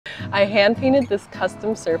I hand painted this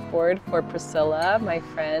custom surfboard for Priscilla, my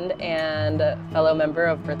friend and fellow member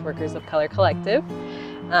of Earthworkers of Color Collective.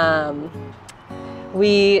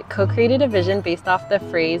 We co-created a vision based off the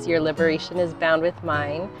phrase, "Your liberation is bound with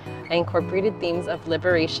mine." I incorporated themes of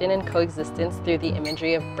liberation and coexistence through the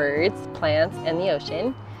imagery of birds, plants, and the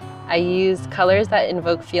ocean. I used colors that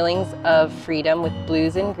invoke feelings of freedom with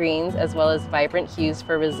blues and greens, as well as vibrant hues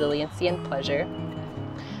for resiliency and pleasure.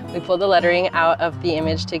 We pulled the lettering out of the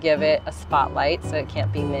image to give it a spotlight so it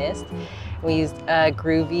can't be missed. We used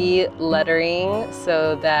groovy lettering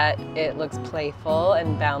so that it looks playful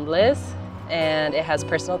and boundless. And it has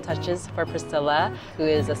personal touches for Priscilla, who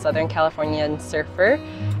is a Southern Californian surfer.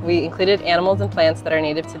 We included animals and plants that are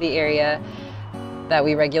native to the area that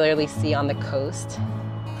we regularly see on the coast.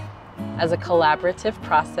 As a collaborative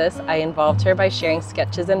process, I involved her by sharing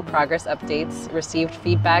sketches and progress updates, received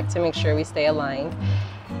feedback to make sure we stay aligned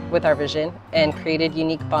with our vision, and created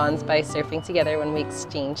unique bonds by surfing together when we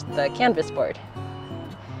exchanged the canvas board.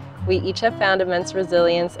 We each have found immense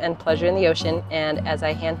resilience and pleasure in the ocean, and as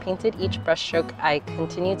I hand-painted each brushstroke, I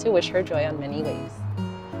continue to wish her joy on many waves.